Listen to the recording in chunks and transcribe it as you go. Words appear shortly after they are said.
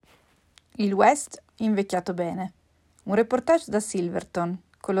Il West invecchiato bene. Un reportage da Silverton,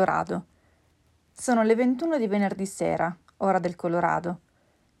 Colorado. Sono le 21 di venerdì sera, ora del Colorado.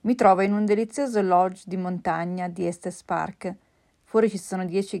 Mi trovo in un delizioso lodge di montagna di Estes Park. Fuori ci sono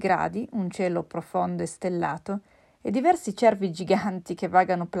 10 gradi, un cielo profondo e stellato e diversi cervi giganti che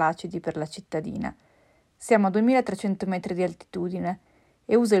vagano placidi per la cittadina. Siamo a 2300 metri di altitudine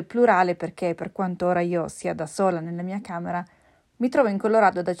e uso il plurale perché, per quanto ora io sia da sola nella mia camera, mi trovo in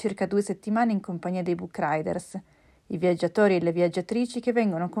Colorado da circa 2 settimane in compagnia dei book riders, i viaggiatori e le viaggiatrici che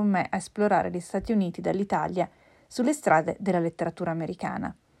vengono con me a esplorare gli Stati Uniti dall'Italia sulle strade della letteratura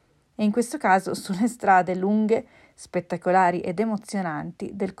americana. E in questo caso sulle strade lunghe, spettacolari ed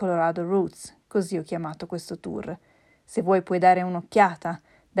emozionanti del Colorado Roots, così ho chiamato questo tour. Se vuoi puoi dare un'occhiata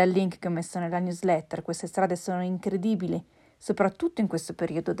dal link che ho messo nella newsletter, queste strade sono incredibili, soprattutto in questo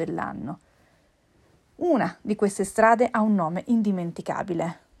periodo dell'anno. Una di queste strade ha un nome indimenticabile,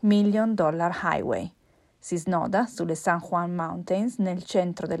 $1 Million Highway. Si snoda sulle San Juan Mountains nel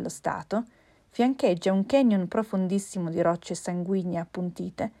centro dello stato, fiancheggia un canyon profondissimo di rocce sanguigne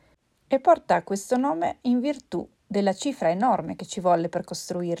appuntite e porta questo nome in virtù della cifra enorme che ci volle per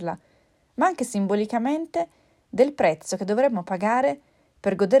costruirla, ma anche simbolicamente del prezzo che dovremmo pagare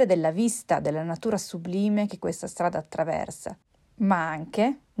per godere della vista della natura sublime che questa strada attraversa, ma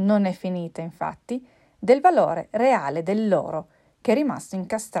anche, non è finita infatti, del valore reale dell'oro che è rimasto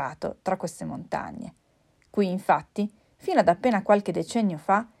incastrato tra queste montagne. Qui, infatti, fino ad appena qualche decennio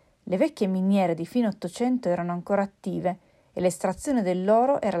fa, le vecchie miniere di fine Ottocento erano ancora attive e l'estrazione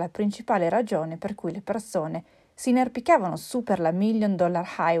dell'oro era la principale ragione per cui le persone si inerpicavano su per la $1 Million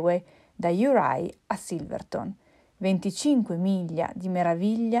Highway da Uri a Silverton, 25 miglia di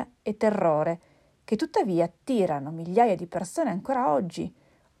meraviglia e terrore che tuttavia attirano migliaia di persone ancora oggi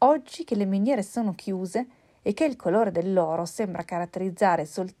che le miniere sono chiuse e che il colore dell'oro sembra caratterizzare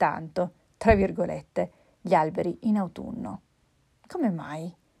soltanto, tra virgolette, gli alberi in autunno. Come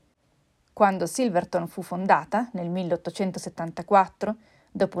mai? Quando Silverton fu fondata, nel 1874,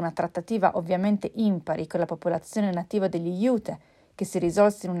 dopo una trattativa ovviamente impari con la popolazione nativa degli Ute, che si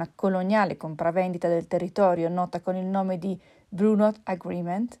risolse in una coloniale compravendita del territorio nota con il nome di Brunot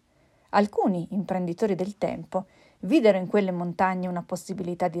Agreement, alcuni imprenditori del tempo videro in quelle montagne una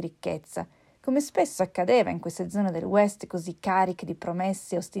possibilità di ricchezza, come spesso accadeva in queste zone del West così cariche di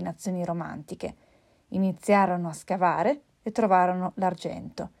promesse e ostinazioni romantiche. Iniziarono a scavare e trovarono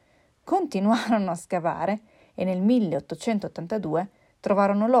l'argento. Continuarono a scavare e nel 1882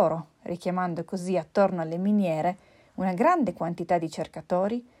 trovarono l'oro, richiamando così attorno alle miniere una grande quantità di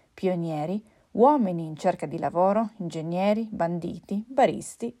cercatori, pionieri, uomini in cerca di lavoro, ingegneri, banditi,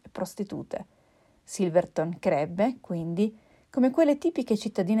 baristi e prostitute. Silverton crebbe, quindi, come quelle tipiche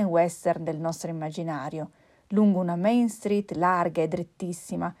cittadine western del nostro immaginario, lungo una Main Street larga e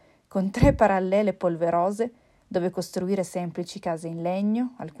drittissima, con 3 parallele polverose, dove costruire semplici case in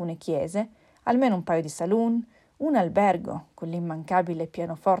legno, alcune chiese, almeno un paio di saloon, un albergo con l'immancabile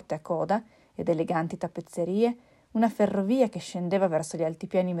pianoforte a coda ed eleganti tappezzerie, una ferrovia che scendeva verso gli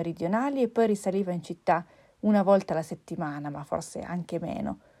altipiani meridionali e poi risaliva in città una volta alla settimana, ma forse anche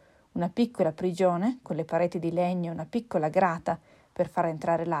meno. Una piccola prigione, con le pareti di legno e una piccola grata per far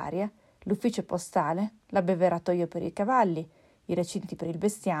entrare l'aria, l'ufficio postale, l'abbeveratoio per i cavalli, i recinti per il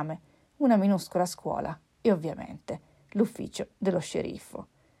bestiame, una minuscola scuola e ovviamente l'ufficio dello sceriffo.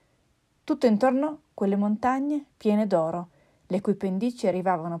 Tutto intorno quelle montagne piene d'oro, le cui pendici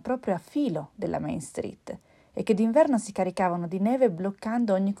arrivavano proprio a filo della Main Street e che d'inverno si caricavano di neve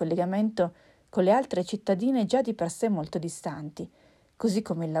bloccando ogni collegamento con le altre cittadine già di per sé molto distanti, così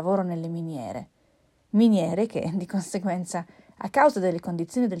come il lavoro nelle miniere. Miniere che, di conseguenza, a causa delle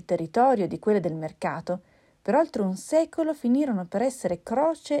condizioni del territorio e di quelle del mercato, per oltre un secolo finirono per essere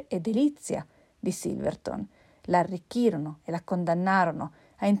croce e delizia di Silverton, la arricchirono e la condannarono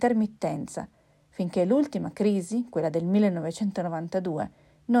a intermittenza, finché l'ultima crisi, quella del 1992,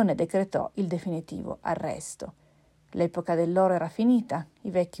 non ne decretò il definitivo arresto. L'epoca dell'oro era finita, i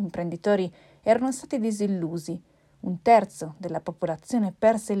vecchi imprenditori erano stati disillusi, 1/3 della popolazione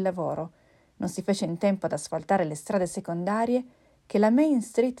perse il lavoro, non si fece in tempo ad asfaltare le strade secondarie che la Main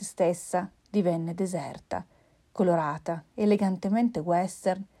Street stessa divenne deserta, colorata, elegantemente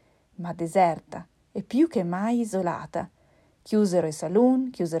western, ma deserta e più che mai isolata. Chiusero i saloon,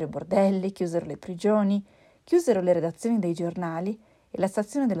 chiusero i bordelli, chiusero le prigioni, chiusero le redazioni dei giornali e la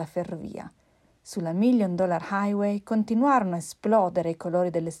stazione della ferrovia. Sulla $1 Million Highway continuarono a esplodere i colori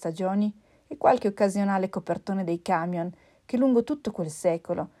delle stagioni e qualche occasionale copertone dei camion che lungo tutto quel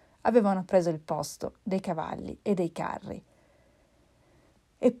secolo avevano preso il posto dei cavalli e dei carri.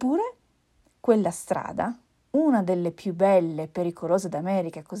 Eppure quella strada una delle più belle e pericolose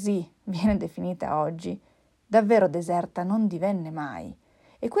d'America, così viene definita oggi, davvero deserta non divenne mai.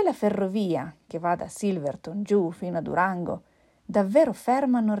 E quella ferrovia che va da Silverton giù fino a Durango, davvero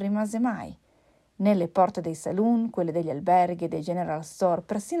ferma non rimase mai. Né le porte dei saloon, quelle degli alberghi e dei general store,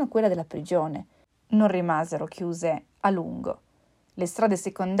 persino quella della prigione, non rimasero chiuse a lungo. Le strade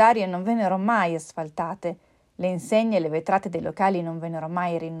secondarie non vennero mai asfaltate, le insegne e le vetrate dei locali non vennero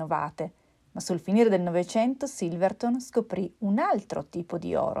mai rinnovate, ma sul finire del Novecento Silverton scoprì un altro tipo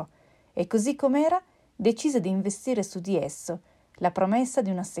di oro e così com'era decise di investire su di esso, la promessa di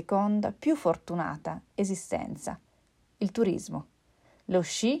una seconda, più fortunata esistenza: il turismo. Lo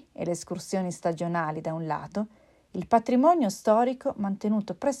sci e le escursioni stagionali da un lato, il patrimonio storico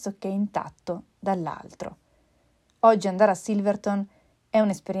mantenuto pressoché intatto dall'altro. Oggi andare a Silverton è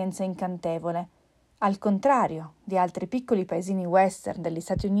un'esperienza incantevole. Al contrario di altri piccoli paesini western degli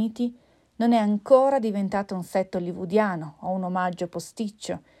Stati Uniti, non è ancora diventato un set hollywoodiano o un omaggio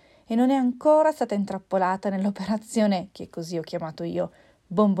posticcio e non è ancora stata intrappolata nell'operazione, che così ho chiamato io,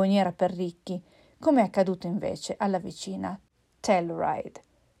 bomboniera per ricchi, come è accaduto invece alla vicina Telluride.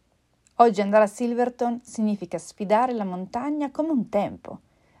 Oggi andare a Silverton significa sfidare la montagna come un tempo,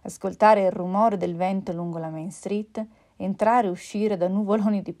 ascoltare il rumore del vento lungo la Main Street, entrare e uscire da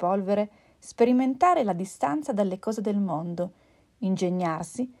nuvoloni di polvere, sperimentare la distanza dalle cose del mondo,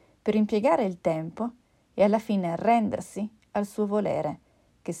 ingegnarsi per impiegare il tempo e alla fine arrendersi al suo volere,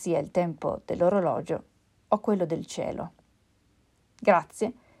 che sia il tempo dell'orologio o quello del cielo.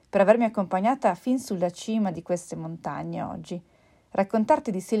 Grazie per avermi accompagnata fin sulla cima di queste montagne oggi.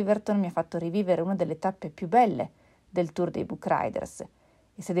 Raccontarti di Silverton mi ha fatto rivivere una delle tappe più belle del tour dei Book Riders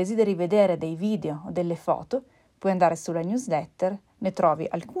e se desideri vedere dei video o delle foto puoi andare sulla newsletter, ne trovi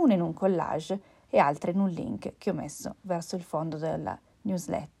alcune in un collage e altre in un link che ho messo verso il fondo della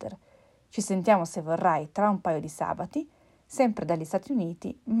newsletter. Ci sentiamo se vorrai tra un paio di sabati, sempre dagli Stati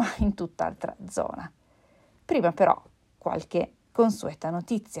Uniti, ma in tutt'altra zona. Prima però qualche consueta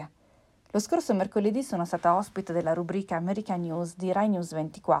notizia. Lo scorso mercoledì sono stata ospite della rubrica American News di Rai News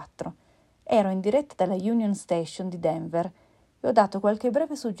 24. Ero in diretta dalla Union Station di Denver e ho dato qualche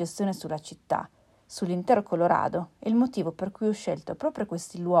breve suggestione sulla città, sull'intero Colorado e il motivo per cui ho scelto proprio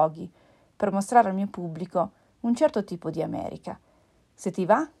questi luoghi per mostrare al mio pubblico un certo tipo di America. Se ti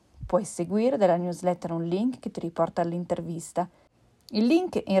va, puoi seguire dalla newsletter un link che ti riporta all'intervista. Il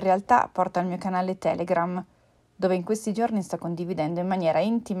link in realtà porta al mio canale Telegram, dove in questi giorni sto condividendo in maniera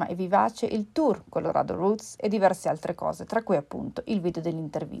intima e vivace il tour Colorado Roots e diverse altre cose, tra cui appunto il video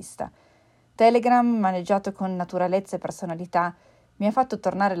dell'intervista. Telegram, maneggiato con naturalezza e personalità, mi ha fatto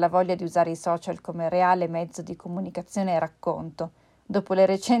tornare la voglia di usare i social come reale mezzo di comunicazione e racconto, dopo le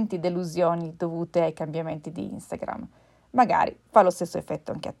recenti delusioni dovute ai cambiamenti di Instagram. Magari fa lo stesso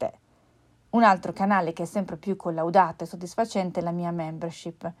effetto anche a te. Un altro canale che è sempre più collaudato e soddisfacente è la mia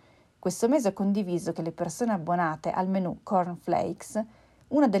membership. Questo mese ho condiviso che le persone abbonate al menu Cornflakes,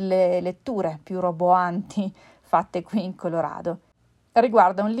 una delle letture più roboanti fatte qui in Colorado,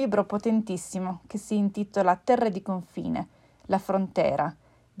 riguarda un libro potentissimo che si intitola Terre di confine, la frontiera,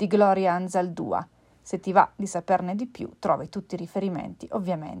 di Gloria Anzaldúa. Se ti va di saperne di più, trovi tutti i riferimenti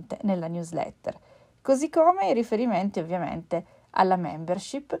ovviamente nella newsletter, così come i riferimenti ovviamente alla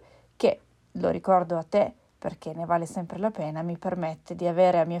membership che, lo ricordo a te perché ne vale sempre la pena, mi permette di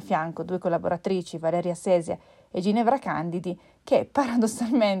avere a mio fianco 2 collaboratrici, Valeria Sesia e Ginevra Candidi, che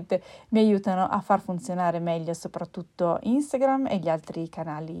paradossalmente mi aiutano a far funzionare meglio soprattutto Instagram e gli altri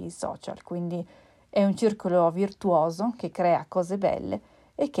canali social. Quindi è un circolo virtuoso che crea cose belle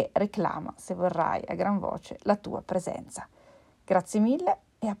e che reclama, se vorrai, a gran voce la tua presenza. Grazie mille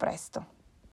e a presto.